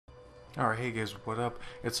Alright, hey guys, what up?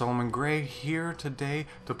 It's Solomon Gray here today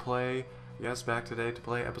to play, back today to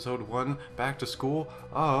play episode 1, Back to School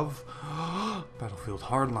of Battlefield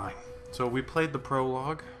Hardline. So we played the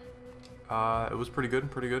prologue. It was pretty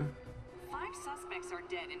good, pretty good. 5 suspects are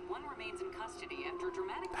dead and 1 remains in custody after a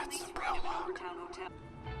dramatic That's police the raid at a prologue. town hotel.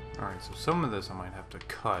 Alright, so some of this I might have to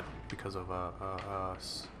cut because of,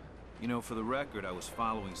 us. You know, for the record, I was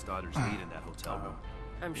following Stoddard's lead in that hotel room.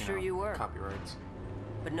 I'm sure you were. Copyrights.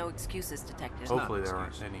 But no excuses, detective. Hopefully not there an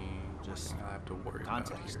aren't excuse. any Just I have to worry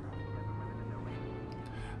context. about here.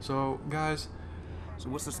 So, guys, So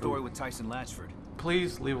what's the story with Tyson Latchford?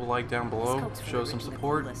 please leave a like down below, Scouts from show some Richmond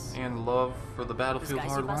support Clueless. and love for the Those Battlefield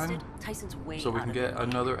guys you busted, Hardline, Tyson's way so we out can of get their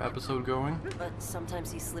league. another episode going. But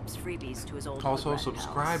sometimes he slips freebies to his old Also, regret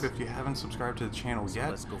subscribe pals. if you haven't subscribed to the channel So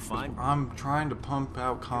yet. let's go 'cause find one. I'm trying to pump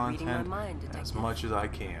out reading my content mind, as detective. much as I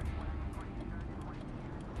can.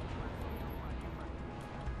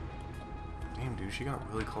 Damn, dude, she got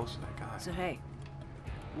really close to that guy. So hey,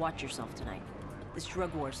 watch yourself tonight. This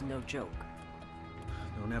drug war's no joke.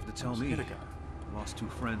 Don't have to tell Let's me. get a guy. I lost 2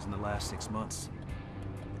 friends in the last 6 months.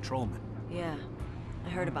 Patrolmen. Yeah, I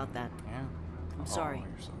heard about that. Yeah. I'm sorry. Oh,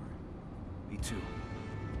 you're sorry. Me too.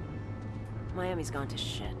 Miami's gone to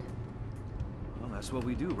shit. Well, that's what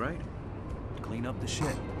we do, right? Clean up the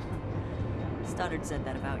shit. Stoddard said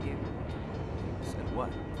that about you. Said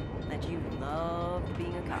what? That you loved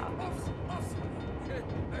being a cop. Officer, officer.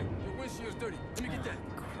 Hey, your windshield's dirty. Let me get that.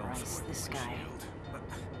 Christ, this guy.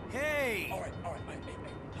 Hey! All right. Hey,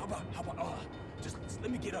 how about, just let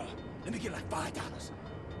me get like $5.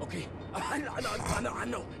 Okay? I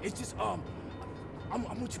know. It's just, I'm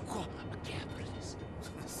what you call a capitalist.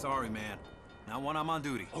 Sorry, man. Not when I'm on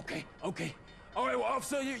duty. Okay. All right, well,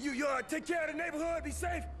 officer, you take care of the neighborhood. Be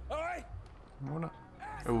safe. All right? What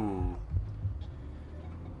a... Ooh.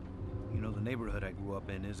 You know, the neighborhood I grew up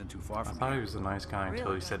in isn't too far I from thought he here. was a nice guy until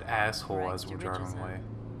Really? he said asshole Right, as we're you're driving riches, huh? away.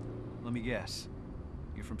 Let me guess.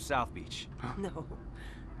 You're from South Beach.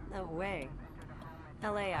 No way.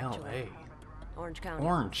 L.A. actually. L.A. Orange County.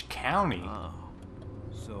 Orange County? Oh.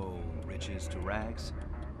 So, riches to rags?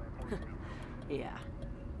 Yeah,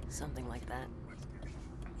 something like that.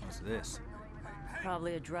 What's this?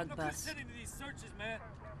 Probably a drug bust. to these searches, man.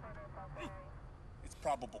 It's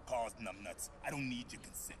probable cause, numbnuts. I don't need your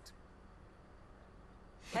consent.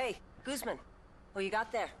 Hey, Guzman, who you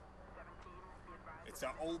got there? It's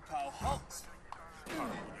our old pal Hulks.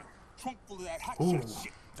 Trunk full of that hot Ooh,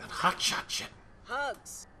 shit. that hot shot shit.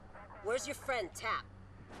 Hugs. Where's your friend Tap?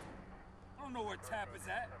 I don't know where Tap is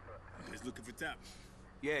at. He's looking for Tap.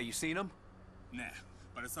 Yeah, you seen him? Nah,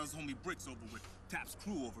 but it sounds homie Bricks over with Tap's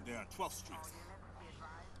crew over there on 12th Street.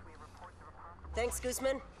 Thanks,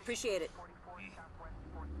 Guzman. Appreciate it.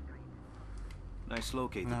 Nice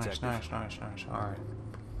locate, Nice. detective. Alright.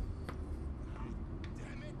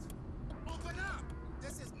 Damn it! Open up!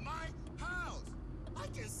 This is my house! I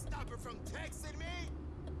can stop her from texting me!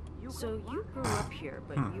 So you grew up here,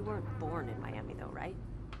 but you weren't born in Miami, though, right?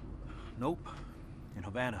 Nope. In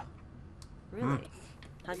Havana. Really?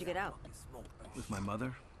 How'd you get out? With my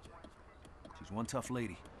mother. She's one tough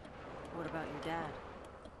lady. What about your dad?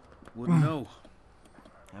 Wouldn't know.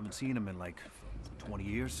 Haven't seen him in like 20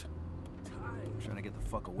 years. Trying to get the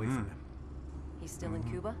fuck away from him. He's still in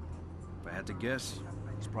Cuba? If I had to guess,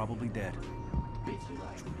 he's probably dead.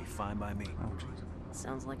 Which would be fine by me. Oh, jeez.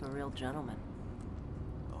 Sounds like a real gentleman.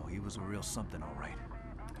 Oh, he was a real something, all right.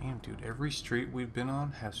 Damn, dude, every street we've been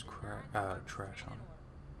on has trash on it.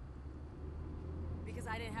 Because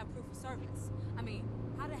I didn't have proof of service. I mean,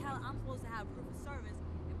 how the hell I'm supposed to have proof of service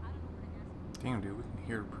if I don't know where to ask? Damn, dude, we can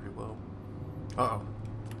hear it pretty well. Uh-oh.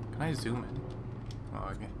 Can I zoom in? Oh,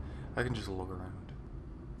 I can just look around.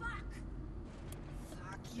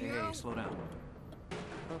 Hey, slow down.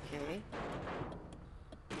 Okay.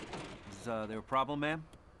 Is there a problem, ma'am?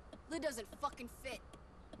 Lid doesn't fucking fit.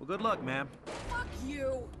 Well, good luck, ma'am. Fuck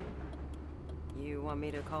you! You want me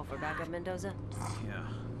to call for backup, Mendoza? Yeah.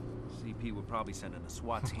 CP would probably send in a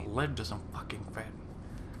SWAT team. Lead doesn't fucking fit.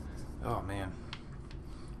 Oh, man.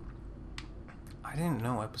 I didn't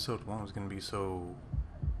know episode 1 was gonna be so...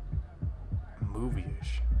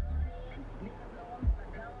 movie-ish.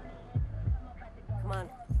 Come on,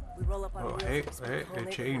 we roll up on Oh, wheels hey, and spin the hey, whole it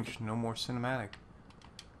neighborhood. changed. No more cinematic.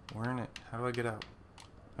 We're in it. How do I get out?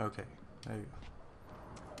 Okay, there you go.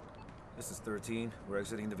 This is 13. We're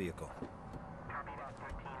exiting the vehicle.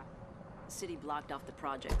 The city blocked off the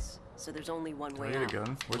projects, so there's only one Do I way get a out.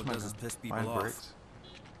 gun? Where's What my does gun? is piss people Mine off. breaks.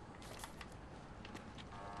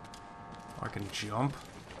 I can jump.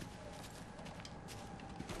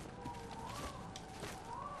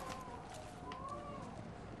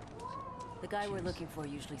 guy we're looking for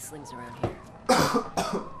usually slings around here.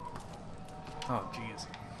 Oh, jeez.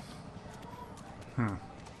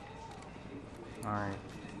 Alright.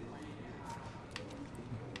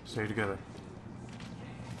 Stay together.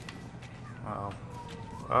 Uh-oh.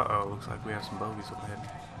 Uh-oh, looks like we have some bogeys up ahead.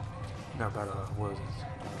 Got about, what is this?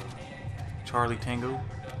 Charlie Tango?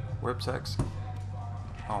 Whip sex?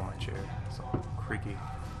 Oh, my chair. It's all creaky.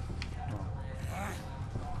 Hey,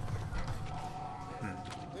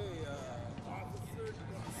 officer, you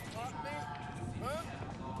gonna spot me? Huh?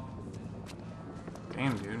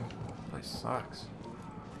 Damn, dude. This place sucks.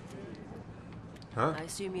 Huh? I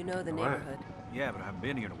assume you know the What? neighborhood. Yeah, but I haven't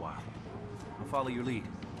been here in a while. I'll follow your lead.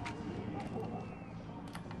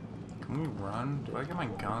 Can we run? Do I get my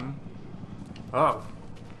gun? Oh,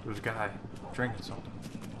 there's a guy drinking something.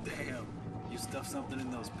 Damn, you stuffed something in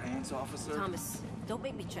those pants, officer? Thomas, don't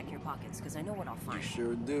make me check your pockets, because I know what I'll You find.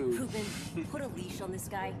 sure do. Ruben, put a leash on this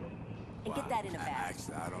guy and get that in a bag.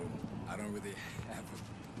 Actually, I don't really have a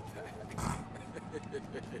bag.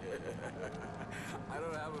 I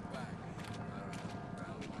don't have a bag.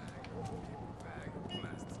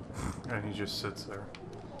 And he just sits there.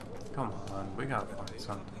 Come on, we gotta find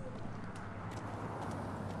something.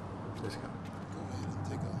 This guy.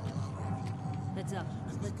 Heads up.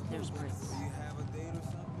 There's Prince.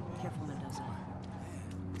 Careful, Mendoza.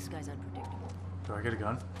 This guy's unpredictable. Do I get a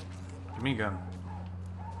gun? Give me a gun.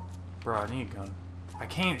 Bro, I need a gun. I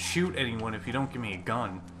can't shoot anyone if you don't give me a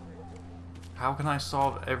gun. How can I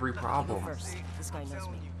solve every Go problem? first. This guy knows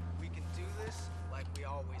me. We can do this like we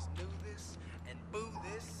always knew this, and boo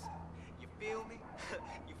this. You feel me?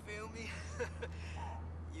 You feel me?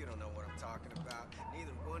 You don't know what I'm talking about.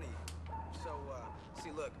 Neither one of you. So,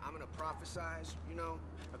 see, look, I'm gonna prophesize, you know,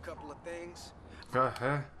 a couple of things. Go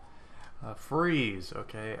ahead. Freeze,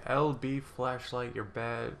 okay. LB flashlight your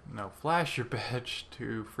badge. No, flash your badge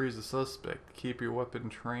to freeze the suspect. Keep your weapon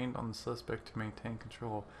trained on the suspect to maintain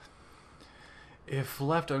control. If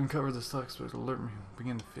left uncover the suspect, alert me.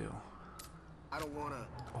 Begin to feel. I don't wanna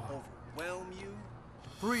overwhelm you.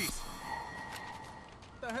 Freeze!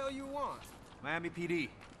 What the hell you want? Miami PD.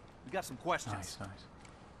 We got some questions. Nice, nice.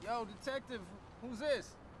 Yo, detective, who's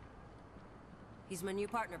this? He's my new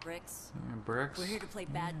partner, Bricks. Yeah, Bricks. We're here to play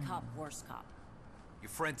bad cop, worse cop. Your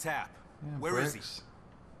friend Tap. Yeah, Where is Bricks.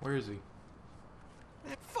 Where is he?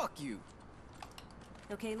 Man, fuck you.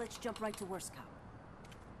 Okay, let's jump right to worse cop.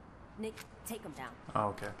 Nick, take him down. Oh,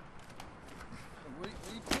 okay.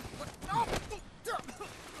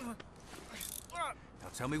 Now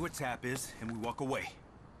tell me where Tap is, and we walk away.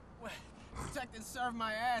 Detective served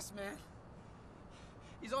my ass, man.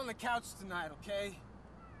 He's on the couch tonight, okay?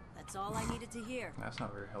 That's all I needed to hear. That's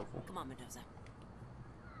not very helpful. Come on, Mendoza.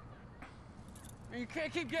 You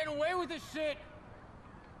can't keep getting away with this shit.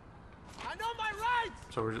 I know my rights.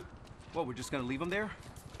 So we're just... What, we're just gonna leave him there?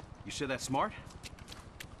 You sure that's smart?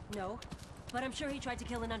 No, but I'm sure he tried to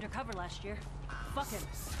kill an undercover last year. Fuck him.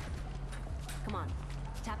 Come on.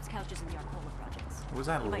 Tap's couch is in the Arcola projects. Who's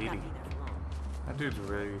that He might not lady? be there for long. That dude's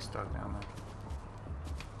really stuck down there.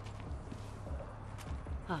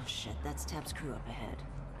 Oh shit, that's Tap's crew up ahead.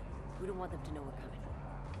 We don't want them to know we're coming.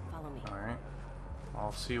 Follow me. Alright.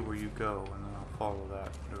 I'll see where you go, and then I'll follow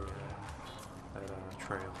that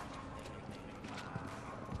trail.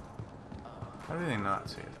 How do they not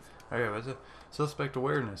see it? Okay, what's it? Suspect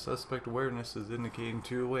awareness. Suspect awareness is indicating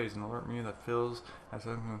two ways. An alert menu that fills as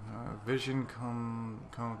vision comes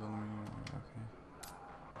on the menu. Okay.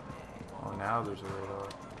 Oh, now there's a radar.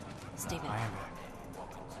 Stay I back. am back.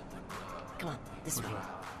 Come on, this way. Okay.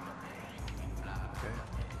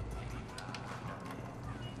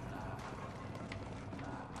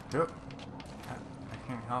 Yep. I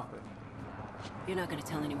can't help it. You're not gonna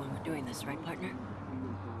tell anyone we're doing this, right, partner?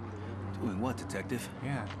 Doing what, detective?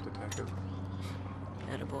 Yeah, detective.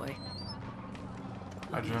 Attaboy.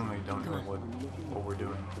 I generally don't know Come on. what we're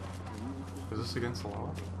doing. Is this against the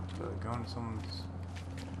law? To go into someone's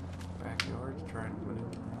backyard to try and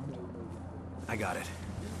maneuver around? I got it.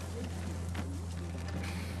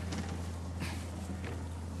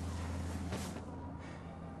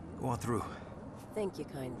 Go on through. Thank you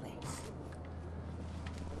kindly.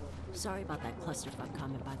 Sorry about that clusterfuck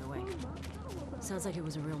comment, by the way. Sounds like it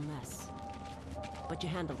was a real mess. But you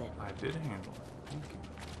handled it. I did handle it. Thank you.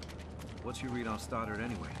 What's your read on Stoddard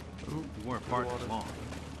anyway? Ooh, You weren't partners water. long.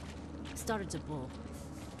 Stoddard's a bull.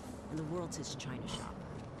 And the world's his china shop.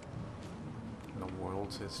 The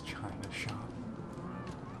world's his china shop.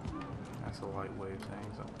 That's a light way of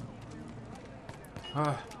saying something.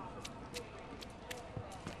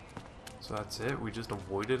 So that's it? We just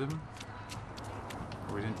avoided him?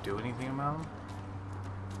 We didn't do anything about him?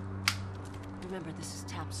 Remember, this is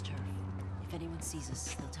Tap's turf. If anyone sees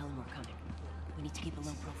us, they'll tell him we're coming. We need to keep a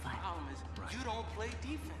low profile. Problem is, you don't play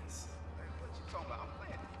defense. What you talking about? I'm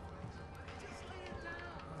playing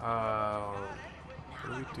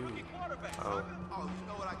what do we do? Oh, you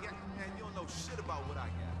know what I got? Man, you don't know shit about what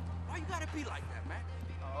I got. Why you gotta be like that, man?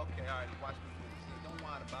 Oh, okay, all right, watch me do this. Don't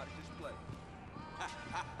whine about it, just play.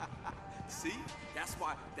 See? That's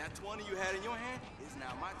why that 20 you had in your hand is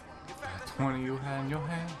now my 20. In fact, 20 you had in your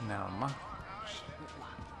hand, now my.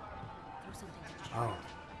 Throw something to distract. Oh.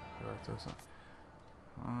 Throw something.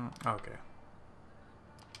 Okay.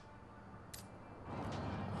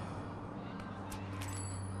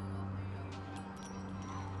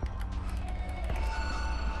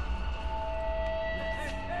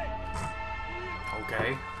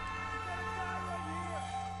 Okay.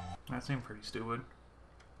 That seemed pretty stupid.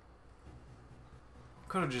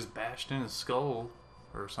 Could have just bashed in his skull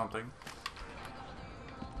or something.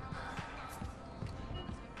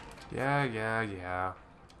 Yeah.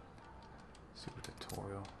 Stupid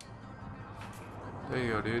tutorial. There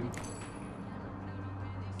you go, dude.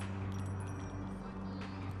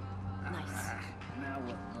 Nice. Now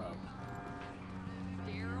what?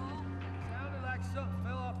 Daryl? Sounded like something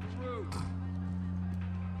fell off the roof.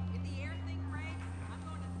 If the air thing breaks, I'm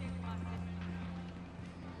going to save my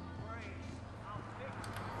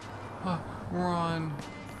sister. Run.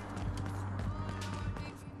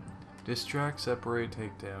 Distract, separate,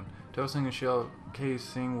 take down. Tossing a shell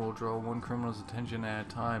casing will draw one criminal's attention at a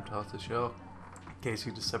time. Toss the shell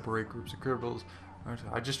casing to separate groups of criminals.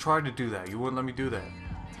 I just tried to do that. You wouldn't let me do that.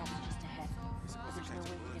 Tap is just ahead. There's no way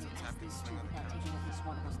we're getting past these two without taking at least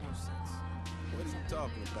one of them down. what are you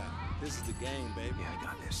talking about? This is the game, baby. Yeah, I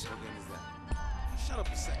got this. What game is that? Shut up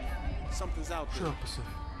a second. Something's out there. Shut up a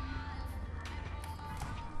second.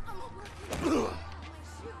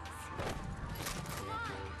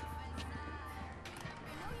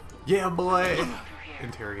 Yeah, boy!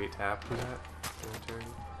 Interrogate Tap. Who's that?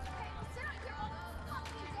 Interrogate.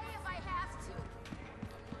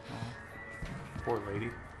 Oh, poor lady.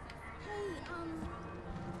 Hey,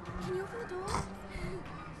 can you open the door?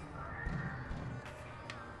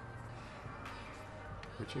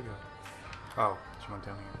 Where'd she go? Oh, she went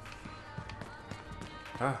down here.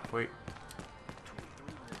 Ah, wait.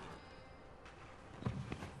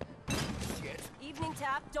 Evening,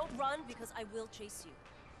 Tap. Don't run, because I will chase you.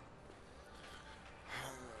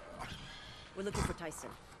 We're looking for Tyson.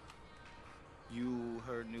 You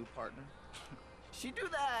her new partner? She do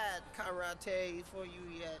that karate for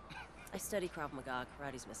you yet? I study Krav Maga.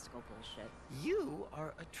 Karate's mystical bullshit. You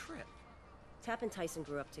are a trip. Tap and Tyson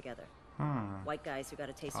grew up together. Hmm. White guys who got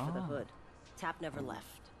a taste for the hood. Tap never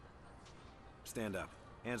left. Stand up.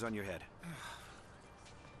 Hands on your head.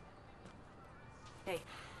 Hey,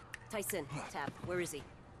 Tyson, Tap, where is he?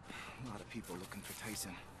 A lot of people looking for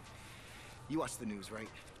Tyson. You watch the news, right?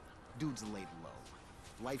 Dude's laid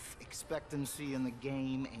low. Life expectancy in the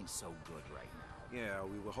game ain't so good right now. Yeah,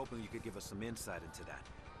 we were hoping you could give us some insight into that.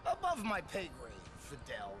 Above my pay grade,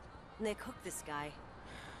 Fidel. Nick, hook this guy.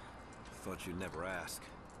 Thought you'd never ask.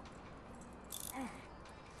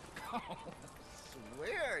 Oh,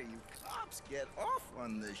 swear you cops get off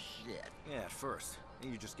on this shit. Yeah, at first.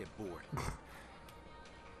 And you just get bored.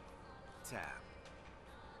 Tab.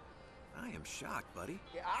 I am shocked, buddy.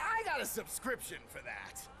 Yeah, I got a subscription for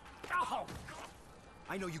that. Oh!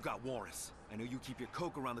 I know you got warrants. I know you keep your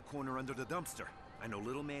coke around the corner under the dumpster. I know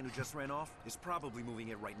little man who just ran off is probably moving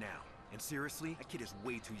it right now. And seriously, that kid is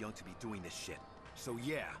way too young to be doing this shit. So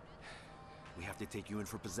yeah, we have to take you in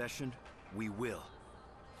for possession. We will.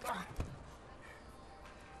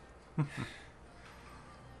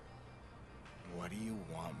 What do you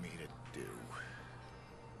want me to do?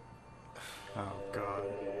 Oh, God.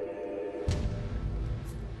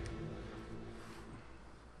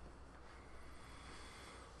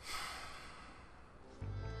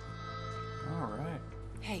 All right.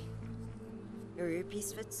 Hey, your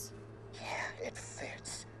earpiece fits? Yeah, it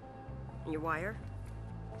fits. And your wire?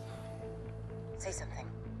 Say something.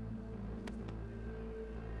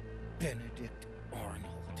 Benedict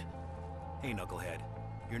Arnold. Hey, Knucklehead.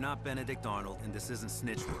 You're not Benedict Arnold, and this isn't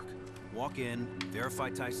snitch work. Walk in, verify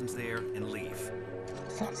Tyson's there, and leave.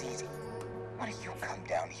 Sounds easy. Why don't you come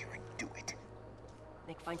down here and do it?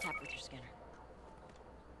 Nick, find Tap with your scanner.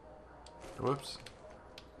 Whoops.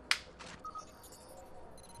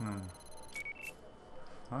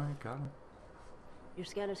 Alright, got him. Your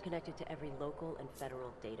scanner's connected to every local and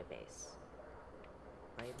federal database.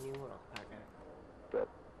 Brave new world, partner.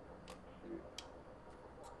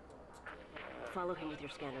 Follow him with your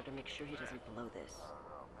scanner to make sure he doesn't blow this.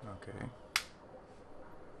 Okay.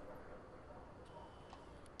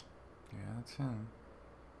 Yeah, that's him.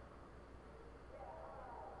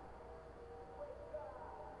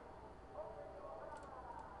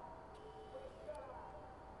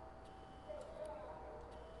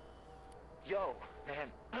 Yo, man,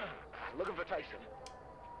 looking for Tyson.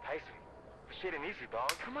 Tyson? Shit ain't easy,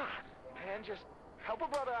 dog. Come on, man, just help a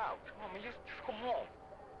brother out. Come on, man, just come home.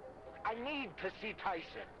 I need to see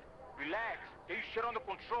Tyson. Relax. Get your shit under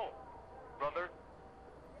control, brother.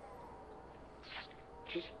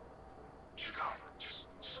 Just go.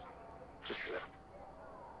 Just let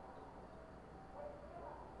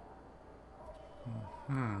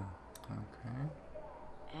him. Okay.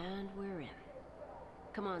 And we're in.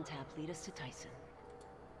 Come on, Tap, lead us to Tyson.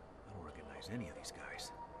 I don't recognize any of these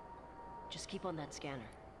guys. Just keep on that scanner.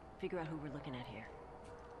 Figure out who we're looking at here.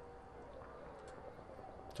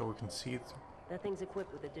 So we can see it. That thing's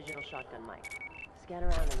equipped with a digital shotgun mic. Scan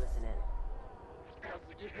around and listen in.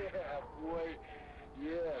 Yeah, boy.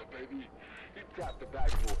 Yeah, baby. He tapped the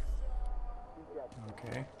backboard.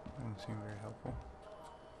 Okay. Doesn't seem very helpful.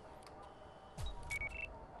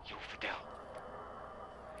 Yo, Fidel.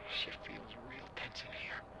 Shit feels real tense in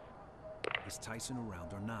here. Is Tyson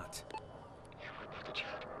around or not? Yeah, we're about to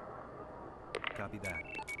chat. Copy that.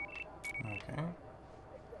 Okay.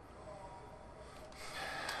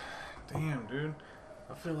 Damn, dude.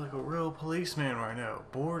 I feel like a real policeman right now.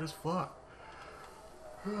 Bored as fuck.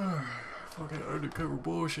 Fucking undercover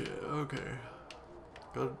bullshit. Okay.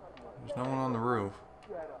 Good. There's no one on the roof.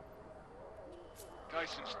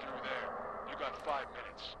 Tyson's through there. You got 5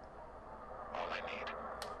 minutes. All I need.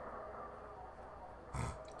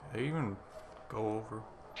 Did they even go over?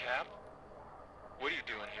 Tap? What are you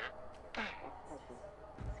doing here?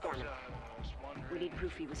 Scan him. We need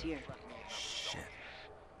proof he was here. Shit.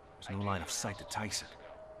 There's no line of sight to Tyson.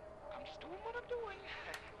 I'm just doing what I'm doing.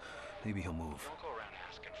 Maybe he'll move. Don't go around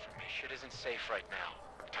asking for me. Shit isn't safe right now.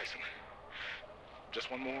 Tyson,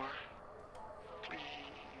 just one more. Please.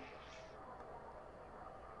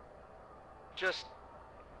 Just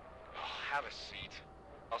have a seat.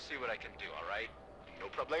 I'll see what I can do, all right? No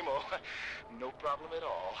problemo. No problem at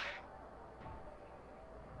all.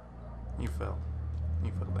 He fell.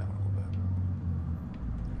 He fell down a little bit.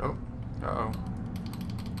 Oh. Uh-oh.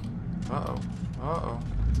 Uh-oh. Uh-oh.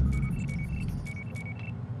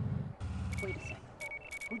 Wait a second.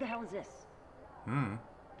 Who the hell is this?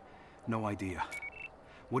 No idea.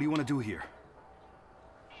 What do you want to do here?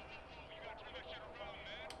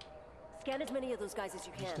 Scan as many of those guys as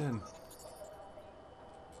you Just can. did.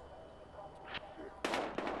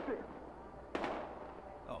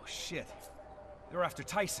 Oh, shit. They're after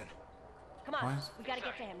Tyson. Come on, What? we gotta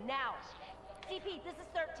get to him now. CP, this is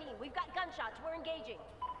 13. We've got gunshots. We're engaging.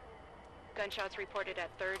 Gunshots reported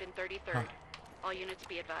at 3rd and 33rd. Huh. All units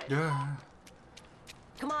be advised. Yeah.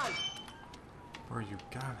 Come on. Bro, you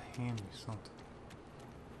gotta hand me something.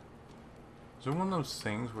 Is it one of those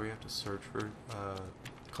things where you have to search for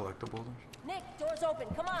collectibles? Nick, door's open.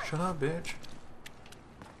 Come on. Shut up, bitch.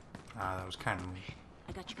 Ah, that was kind of neat.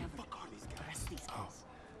 I got you covered. Fuck are these guys? Arrest these guys.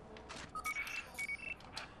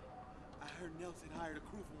 I heard Nelson hired a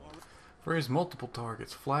crew from Warren. Freeze multiple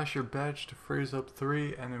targets. Flash your badge to freeze up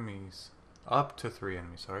 3 enemies. Up to 3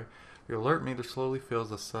 enemies, sorry. Your alert meter slowly fills.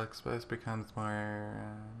 The suspect becomes more...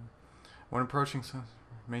 when approaching,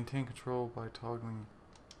 maintain control by toggling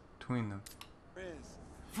between them.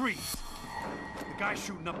 Freeze! The guy's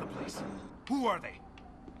shooting up the place. Who are they?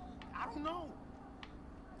 I don't know.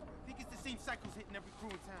 I think it's the same cycles hitting every crew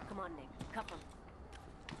in town. Come on, Nick. Cuff him.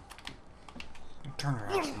 Turn your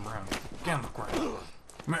ass around. Get on the ground.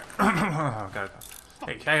 Got it.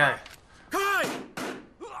 Hey, hey, hey. Kai!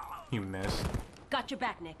 He missed. Got your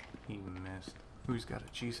back, Nick. He missed. Who's got a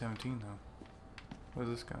G17 though? Where's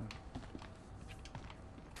this gun?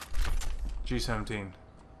 G17.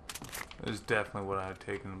 This is definitely what I had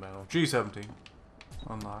taken in the battle. G17.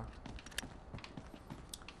 Unlocked.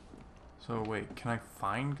 So wait, can I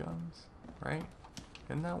find guns? Right?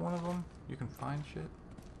 Isn't that one of them? You can find shit?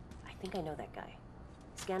 I think I know that guy.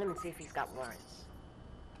 Scan him and see if he's got warrants.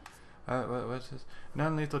 What's this?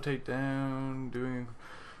 Non-lethal takedown. Doing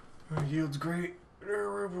yields great.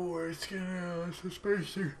 Rewards. Get out.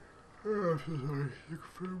 Suspicion. Oh, I'm so sorry. You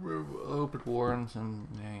confirm open warrants and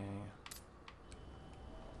yeah.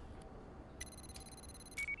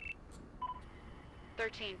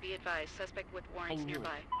 13, be advised. Suspect with I warrants knew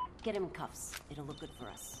nearby. it. Get him in cuffs. It'll look good for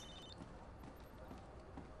us.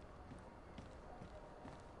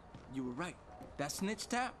 You were right. That snitch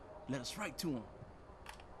Tap led us right to him.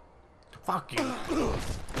 Fuck you.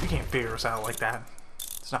 You can't figure us out like that.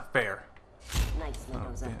 It's not fair. Nice,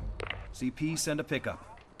 Mendoza. CP, send a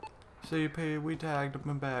pickup. CP, we tagged him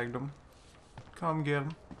and bagged him. Come get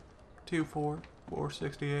him.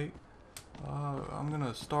 24468. I'm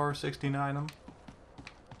gonna star 69 him.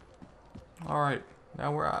 All right,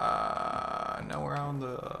 now we're out in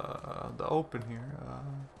the open here.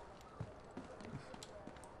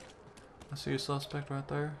 I see a suspect right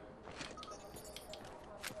there.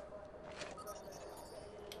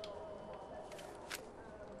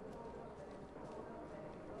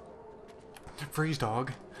 Freeze,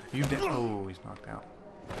 dog. You oh, he's knocked out.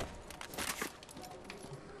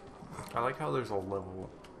 I like how there's a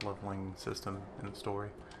leveling system in the story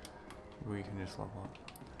where you can just level up.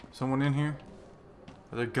 Someone in here?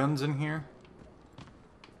 Are there guns in here?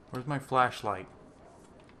 Where's my flashlight?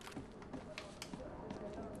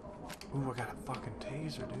 Ooh, I got a fucking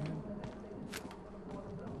taser, dude.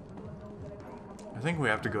 I think we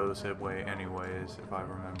have to go this way anyways, if I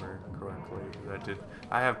remember correctly.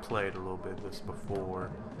 I have played a little bit of this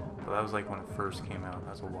before, but that was like when it first came out.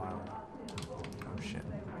 That's a while. Oh shit.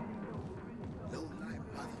 Low-life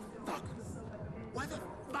motherfuckers. Why the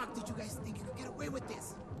fuck did you guys think you could get away with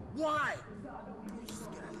this? Why? You're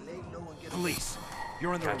just gonna lay low and get Police,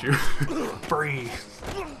 you're on the Got you. Breathe.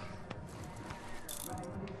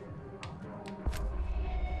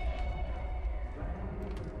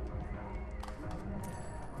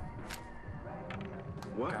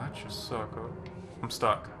 What? Gotcha, sucker. I'm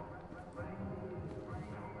stuck.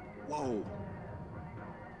 Whoa.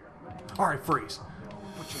 Alright, freeze.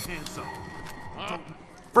 Put your hands up.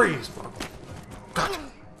 Freeze, fuck. Gotcha.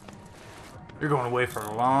 You're going away for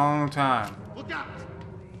a long time. Look out!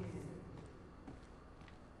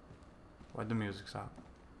 Why'd the music stop?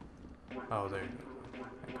 Oh, there you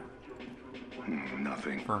go.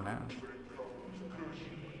 Nothing. For now.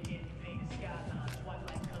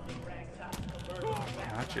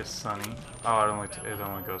 Gotcha, Sonny. Oh, it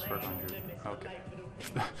only goes for 100. Okay.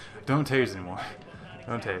 Don't tase anymore.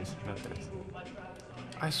 Don't tase. Don't tase.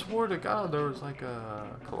 I swore to God there was like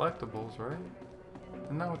collectibles, right?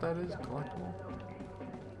 Isn't that what that is? Collectible?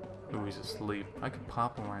 Ooh, he's asleep. I could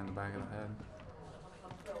pop him right in the back of the head.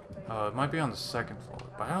 It might be on the second floor,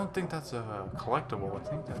 but I don't think that's a collectible. I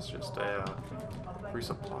think that's just a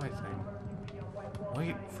resupply thing.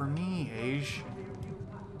 Wait for me, Age.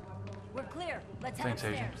 We're clear. Let's head Thanks,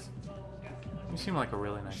 Asian. upstairs. You seem like a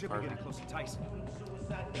really nice Should be partner. getting close to Tyson.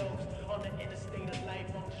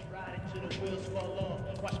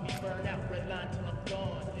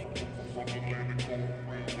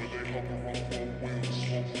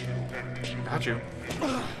 Got you.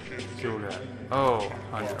 See what we got. Oh,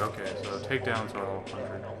 100. Okay, so takedowns are all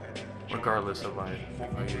 100. Regardless of if I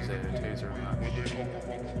use a taser or not.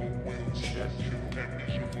 Shit.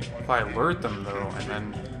 If I alert them though, and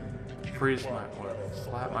then freeze my,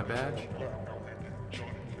 slap my badge?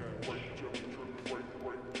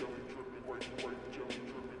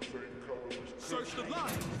 Search the line.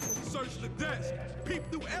 Search the desk. Peep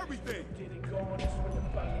through everything.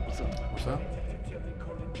 What's up?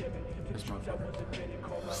 This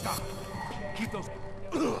motherfucker. Stop. Keep those.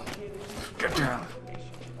 Get down.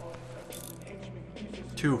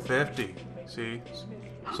 250. See?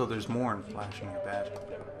 So there's more in flashing your badge.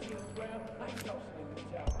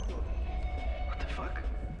 What the fuck?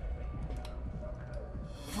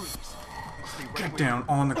 Freeze. Stay right Get where down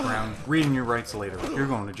on the ground. Reading your rights later. You're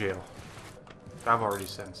going to jail. I've already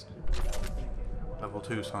sensed. Level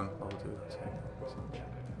 2, son. Level 2.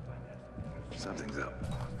 Something's up.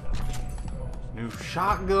 New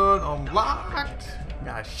shotgun unlocked.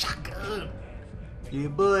 Got a shotgun. Yeah,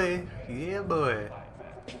 boy. Yeah, boy.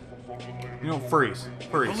 You know, freeze.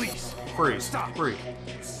 Freeze. Police. Freeze. Stop. Freeze.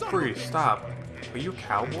 Freeze. Stop. Are you a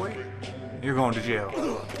cowboy? You're going to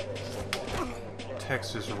jail.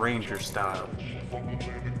 Texas Ranger style.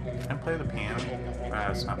 Can I play the piano? Ah,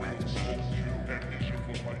 it's not meant.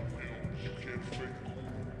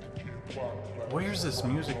 Where's this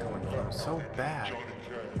music coming from? It's so bad.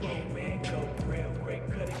 Can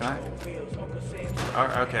I?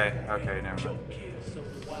 Oh, okay, okay, never mind.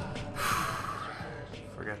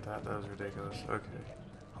 Forget that, that was ridiculous. Okay.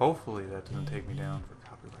 Hopefully that doesn't take me down for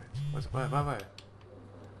copyrights. Bye.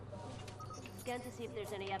 Scan to see if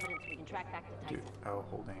there's any evidence we can track back to Tyson. Dude, oh,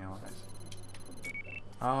 hold analyze.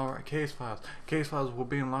 Alright, case files. Case files will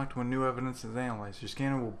be unlocked when new evidence is analyzed. Your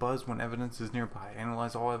scanner will buzz when evidence is nearby.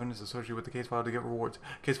 Analyze all evidence associated with the case file to get rewards.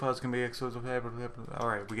 Case files can be exposed.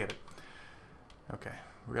 Alright, we get it. Okay,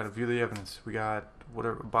 we gotta view the evidence. We got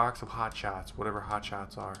whatever, a box of hot shots, whatever hot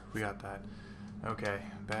shots are. We got that. Okay,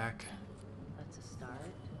 back. That's a start.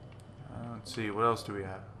 Let's see, what else do we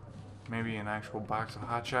have? Maybe an actual box of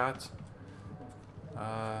hot shots?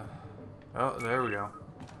 Oh, there we go.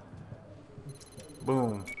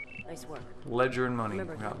 Boom. Nice work. Ledger and money.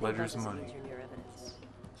 Remember, We got nothing ledgers and does money. is your evidence.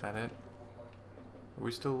 Is that it? Are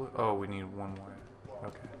we still? Oh, we need one more.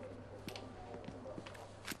 Okay.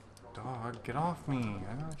 Dog, get off me.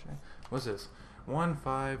 I got you. What's this? 1,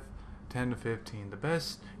 5, 10 to 15. The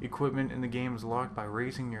best equipment in the game is locked by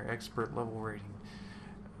raising your expert level rating.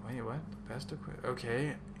 Wait, what? The best equipment?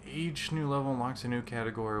 Okay. Each new level unlocks a new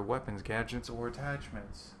category of weapons, gadgets, or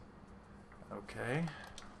attachments. Okay.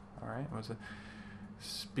 Alright, what's it?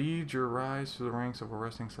 Speed your rise through the ranks of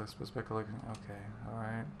arresting suspects by collecting. Okay,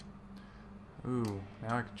 alright. Ooh,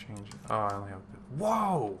 now I can change it. Oh, I only have.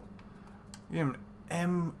 Whoa! You have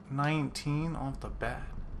an M19 off the bat.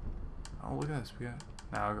 Oh, look at this. We got.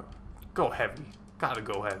 Now go heavy. Gotta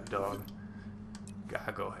go heavy, dog.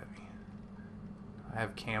 Gotta go heavy. I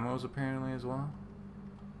have camos apparently as well.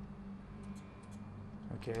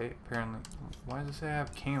 Okay, apparently. Why does it say I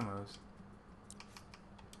have camos?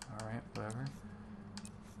 Alright, whatever.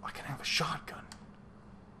 I can have a shotgun.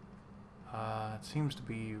 It seems to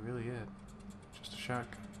be really it. Just a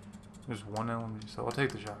shotgun. There's one element, so I'll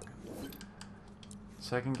take the shotgun.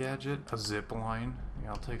 Second gadget, a zip line. Yeah,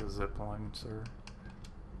 I'll take a zip line, sir.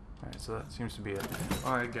 Alright, so that seems to be it.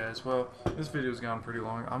 Alright guys, well, this video's gone pretty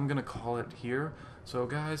long. I'm gonna call it here. So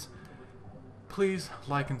guys, please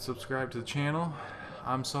like and subscribe to the channel.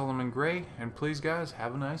 I'm Solomon Gray, and please guys,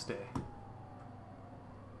 have a nice day.